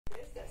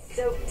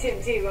So Tim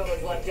Tebow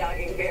was left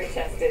jogging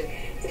bare-chested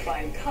to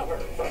find cover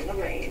from the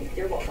rain.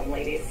 You're welcome,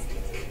 ladies.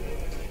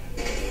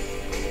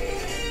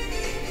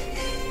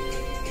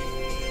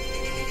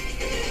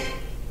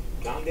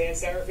 I'm Dan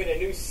Serafin. A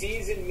new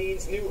season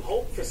means new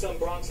hope for some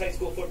Bronx high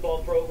school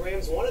football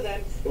programs. One of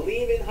them,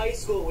 Lehman High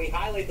School. We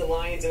highlight the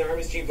Lions in our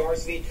MSG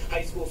Varsity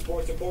High School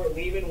Sports Report.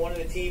 Lehman, one of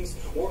the teams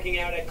working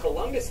out at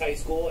Columbus High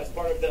School as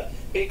part of the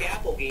Big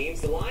Apple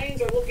games. The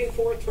Lions are looking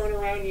for a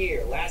turnaround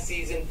year. Last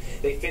season,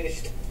 they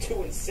finished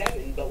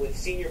 2-7, but with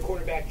senior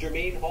quarterback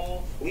Jermaine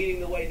Hall leading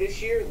the way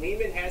this year,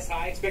 Lehman has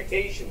high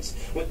expectations.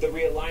 With the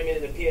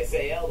realignment in the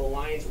PSAL, the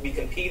Lions will be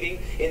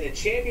competing in the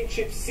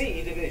Championship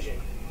C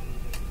division.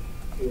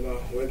 We were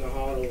working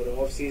hard over the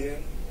off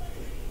season.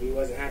 We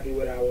wasn't happy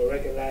with our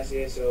record last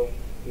year, so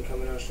we're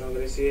coming out stronger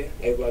this year.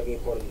 Everybody being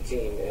part of the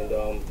team,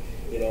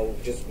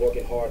 and just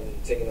working hard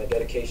and taking that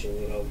dedication,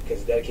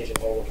 because dedication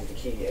and hard work is the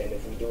key. And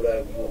if we do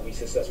that, we will be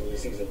successful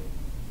this season.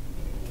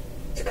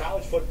 To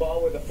college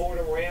football, where the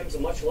Fordham Rams,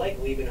 much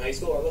like Lehman High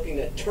School, are looking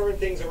to turn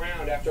things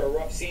around after a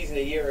rough season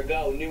a year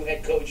ago. New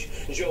head coach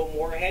Joe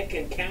Moorhead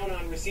can count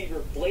on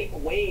receiver Blake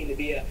Wayne to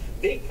be a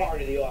big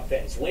part of the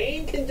offense.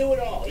 Wayne can do it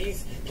all.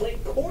 He's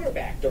played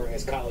quarterback during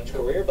his college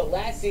career, but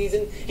last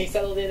season he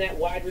settled in at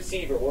wide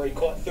receiver, where he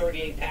caught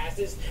 38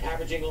 passes,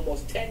 averaging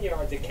almost 10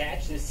 yards a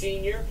catch. The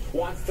senior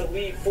wants to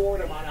leave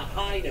Fordham on a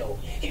high note.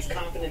 He's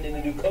confident in the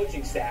new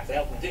coaching staff to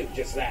help him do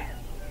just that.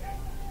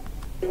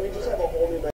 We just have a whole new